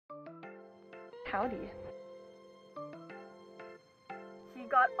Howdy. She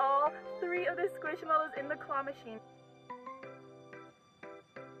got all 3 of the squishmallows in the claw machine.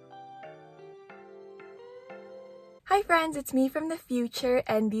 Hi friends, it's me from the future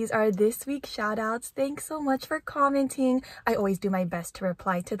and these are this week's shoutouts. Thanks so much for commenting. I always do my best to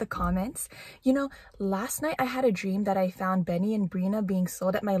reply to the comments. You know, last night I had a dream that I found Benny and Brina being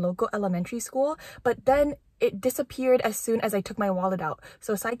sold at my local elementary school, but then it disappeared as soon as I took my wallet out.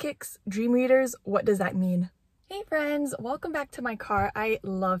 So psychics, dream readers, what does that mean? Hey friends, welcome back to my car. I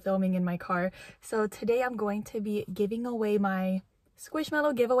love filming in my car. So today I'm going to be giving away my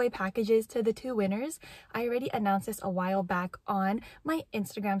Squishmallow giveaway packages to the 2 winners. I already announced this a while back on my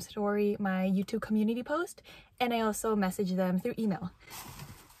Instagram story, my YouTube community post, and I also messaged them through email.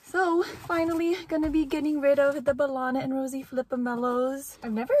 So finally gonna be getting rid of the Balana and Rosie Flippamellos.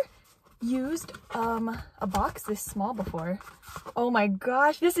 I've never used a box this small before. Oh my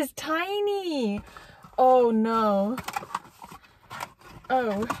gosh, this is tiny. Oh no.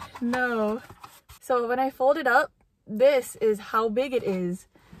 Oh no. So when I fold it up, this is how big it is.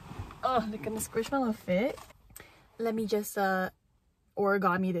 Oh, can the Squishmallow fit? Let me just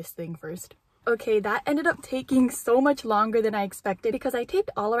origami this thing first. Okay, that ended up taking so much longer than I expected because I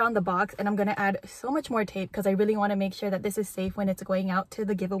taped all around the box and I'm gonna add so much more tape because I really want to make sure that this is safe when it's going out to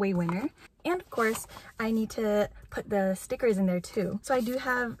the giveaway winner. And of course, I need to put the stickers in there too. So I do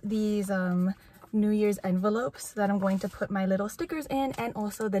have these New Year's envelopes that I'm going to put my little stickers in and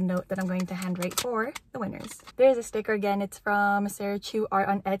also the note that I'm going to handwrite for the winners. There's a sticker again. It's from Sarah Chu Art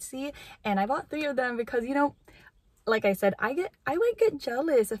on Etsy and I bought 3 of them because, you know, like I said, I might get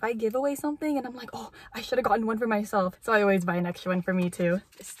jealous if I give away something and I'm like, oh, I should have gotten one for myself. So I always buy an extra one for me too.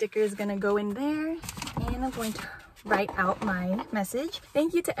 The sticker is gonna go in there and I'm going to write out my message.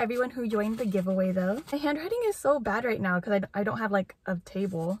 Thank you to everyone who joined the giveaway though. My handwriting is so bad right now because I don't have like a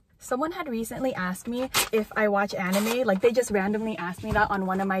table. Someone had recently asked me if I watch anime, like they just randomly asked me that on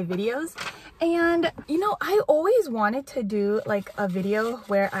one of my videos. And you know, I always wanted to do like a video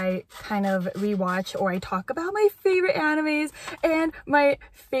where I kind of rewatch or I talk about my favorite animes and my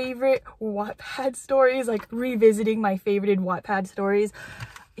favorite Wattpad stories, like revisiting my favorite Wattpad stories.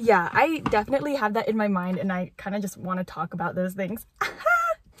 Yeah, I definitely have that in my mind and I kind of just want to talk about those things.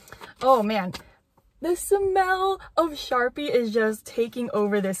 Oh man. The smell of Sharpie is just taking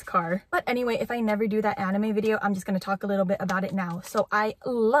over this car. But anyway, if I never do that anime video, I'm just going to talk a little bit about it now. So I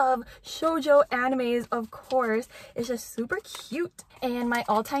love shoujo animes, of course. It's just super cute. And my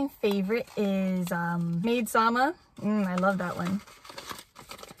all-time favorite is Maid-sama. I love that one.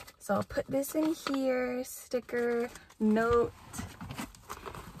 So I'll put this in here, sticker, note,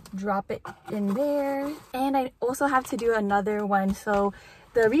 drop it in there. And I also have to do another one. So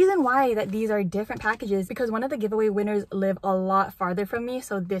the reason why that these are different packages because one of the giveaway winners live a lot farther from me,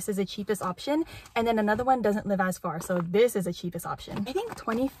 so this is the cheapest option, and then another one doesn't live as far, so this is the cheapest option. I think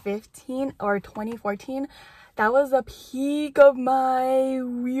 2015 or 2014, that was the peak of my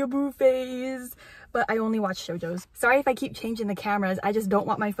weeaboo phase, but I only watch shoujos. Sorry if I keep changing the cameras, I just don't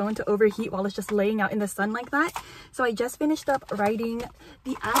want my phone to overheat while it's just laying out in the sun like that. So I just finished up writing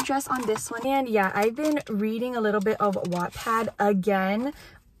the address on this one. And yeah, I've been reading a little bit of Wattpad again.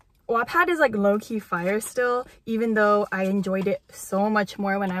 Wattpad is like low-key fire still, even though I enjoyed it so much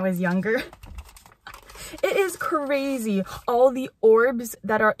more when I was younger. It is crazy. All the orbs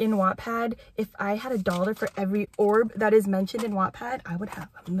that are in Wattpad, if I had $1 for every orb that is mentioned in Wattpad, I would have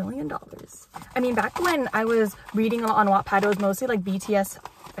 $1 million. I mean, back when I was reading a lot on Wattpad, it was mostly like BTS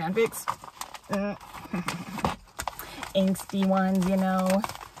fanfics. Angsty ones, you know.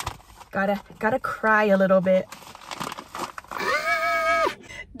 Gotta cry a little bit.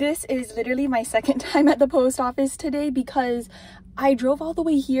 This is literally my 2nd time at the post office today because I drove all the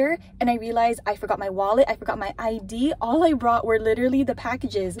way here and I realized I forgot my wallet, I forgot my ID. All I brought were literally the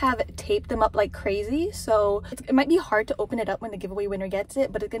packages. I have taped them up like crazy, so it might be hard to open it up when the giveaway winner gets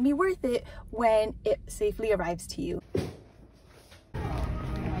it, but it's gonna be worth it when it safely arrives to you.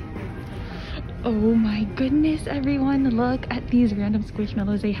 Oh my goodness, everyone, look at these random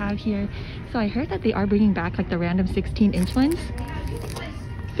squishmallows they have here. So I heard that they are bringing back like the random 16-inch ones.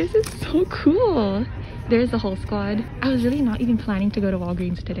 This is so cool. There's the whole squad. I was really not even planning to go to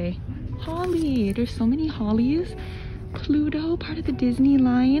Walgreens today. Holly, there's so many Hollies. Pluto, part of the Disney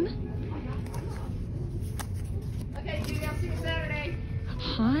line. Okay, see you Saturday.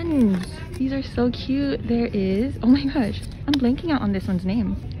 Hans, these are so cute. There is, oh my gosh, I'm blanking out on this one's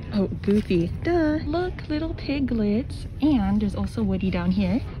name. Oh, Goofy. Duh. Look, little piglets. And there's also Woody down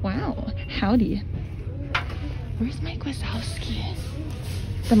here. Wow, howdy. Where's Mike Wazowski?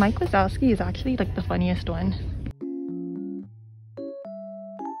 The Mike Wazowski is actually like the funniest one.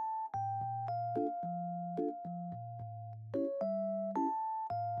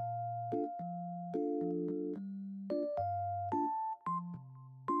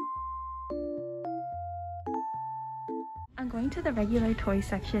 I'm going to the regular toy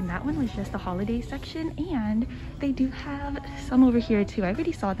section. That one was just the holiday section, and they do have some over here too. I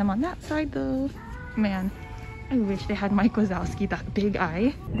already saw them on that side though. Man, I wish they had Mike Wazowski, that big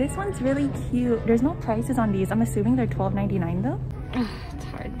eye. This one's really cute. There's no prices on these. I'm assuming they're $12.99 though. It's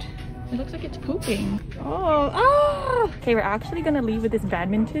hard. It looks like it's pooping. Okay, we're actually gonna leave with this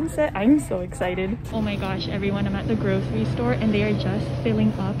badminton set. I'm so excited. Oh my gosh, everyone, I'm at the grocery store and they are just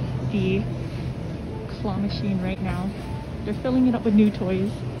filling up the claw machine right now. They're filling it up with new toys.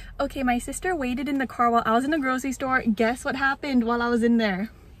 Okay, my sister waited in the car while I was in the grocery store. Guess what happened while I was in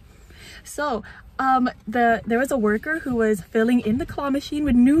there? So, there was a worker who was filling in the claw machine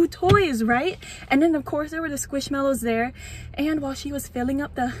with new toys, right? And then of course there were the squishmallows there. And while she was filling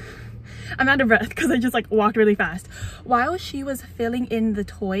up the... I'm out of breath because I just like walked really fast. While she was filling in the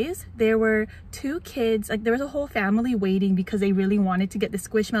toys, there were two kids, like there was a whole family waiting because they really wanted to get the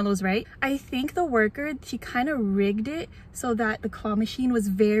squishmallows, right? I think the worker, she kind of rigged it so that the claw machine was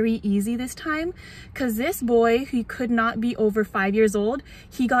very easy this time, because this boy, he could not be over 5 years old,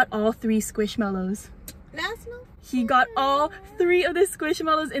 he got all 3 squishmallows. That's not He got all 3 of the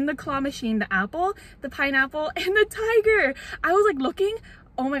squishmallows in the claw machine, the apple, the pineapple, and the tiger. I was like looking,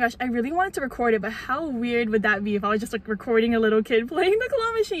 oh my gosh, I really wanted to record it, but how weird would that be if I was just like recording a little kid playing the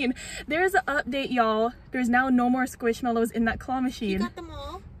claw machine? There's an update, y'all. There's now no more squishmallows in that claw machine. He got them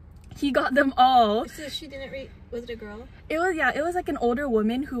all? He got them all. So she didn't read, was it a girl? It was, yeah, it was like an older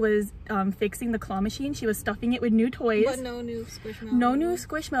woman who was fixing the claw machine. She was stuffing it with new toys. But no new squishmallows? No new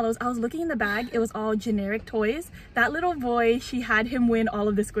squishmallows. I was looking in the bag, it was all generic toys. That little boy, she had him win all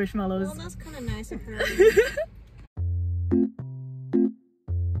of the squishmallows. Well, that's kind of nice of her.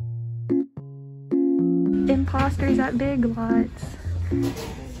 Imposters at Big Lots.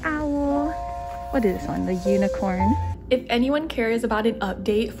 Owl. What is this one? The unicorn. If anyone cares about an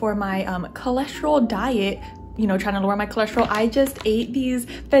update for my cholesterol diet, you know, trying to lower my cholesterol, I just ate these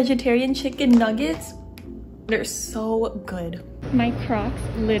vegetarian chicken nuggets. They're so good. My Crocs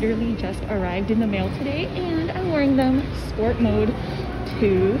literally just arrived in the mail today and I'm wearing them sport mode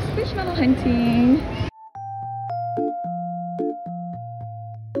to squishmallow hunting.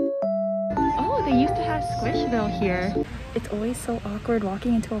 They used to have Squishville here. It's always so awkward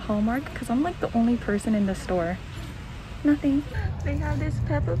walking into a Hallmark because I'm like the only person in the store. Nothing. They have this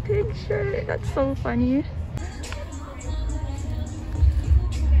Peppa Pig shirt. That's so funny.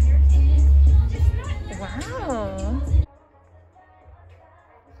 Wow.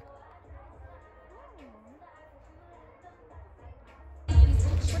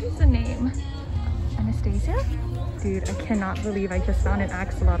 What is the name? Anastasia? Dude, I cannot believe I just found an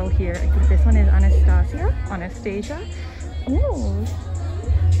axolotl here. I think this one is Anastasia. Ooh.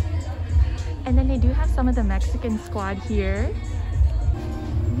 And then they do have some of the Mexican squad here.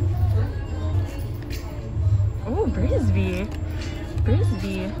 Oh, Brisbee,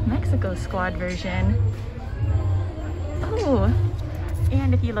 Mexico squad version. Oh,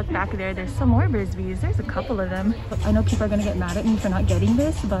 and if you look back there, there's some more Brisbees. There's a couple of them. I know people are gonna get mad at me for not getting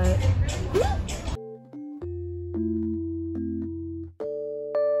this, but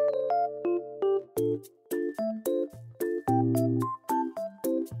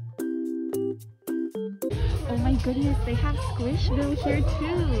oh my goodness, they have Squishville here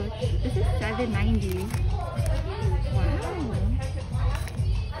too. This is $7.90. Wow.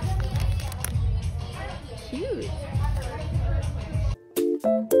 Cute.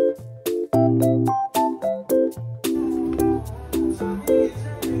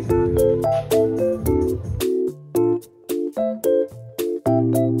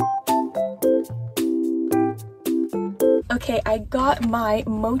 Okay, I got my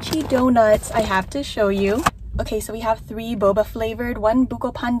mochi donuts. I have to show you. Okay, so we have 3 boba flavored, 1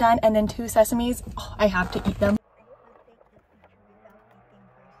 buko pandan, and then 2 sesames. Oh, I have to eat them.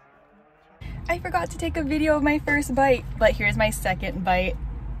 I forgot to take a video of my first bite, but here's my second bite.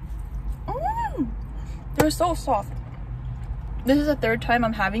 They're so soft. This is the 3rd time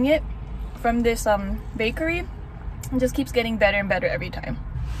I'm having it from this bakery. It just keeps getting better and better every time.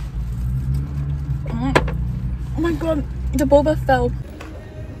 Oh my god, the boba fell.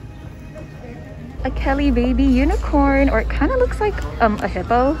 A Kelly baby unicorn, or it kind of looks like a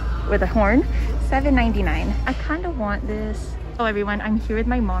hippo with a horn. $7.99. I kind of want this. Hello everyone, I'm here with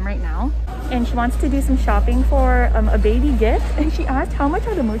my mom right now and she wants to do some shopping for a baby gift, and she asked how much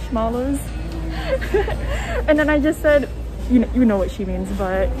are the mushmallows. And then I just said, you know what she means,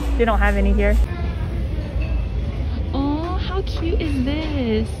 but they don't have any here. Oh, how cute is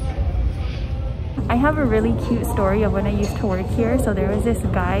this? I have a really cute story of when I used to work here. So there was this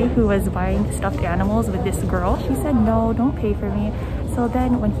guy who was buying stuffed animals with this girl. She said, no, don't pay for me. So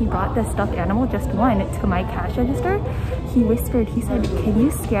then when he brought the stuffed animal, just one, to my cash register, he whispered, he said, "Can you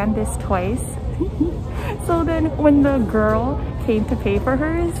scan this twice?" So then when the girl came to pay for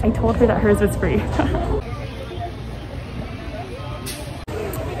hers, I told her that hers was free.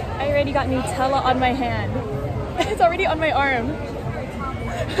 I already got Nutella on my hand. It's already on my arm.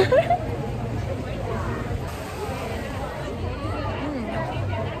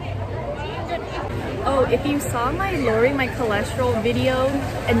 Oh, if you saw my lowering my cholesterol video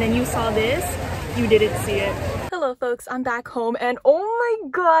and then you saw this, you didn't see it. Hello folks, I'm back home and oh my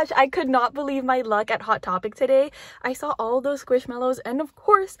gosh, I could not believe my luck at Hot Topic today. I saw all those squishmallows and of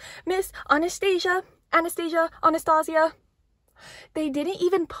course, Miss Anastasia. They didn't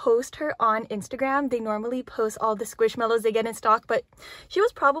even post her on Instagram. They normally post all the squishmallows they get in stock, but she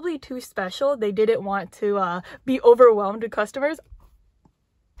was probably too special. They didn't want to be overwhelmed with customers.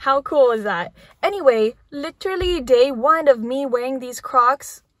 How cool is that? Anyway, literally day 1 of me wearing these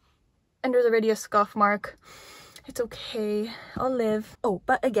Crocs, and there's already a scuff mark. It's okay, I'll live. Oh,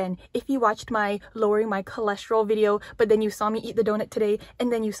 but again, if you watched my lowering my cholesterol video, but then you saw me eat the donut today,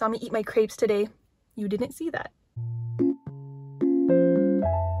 and then you saw me eat my crepes today, you didn't see that.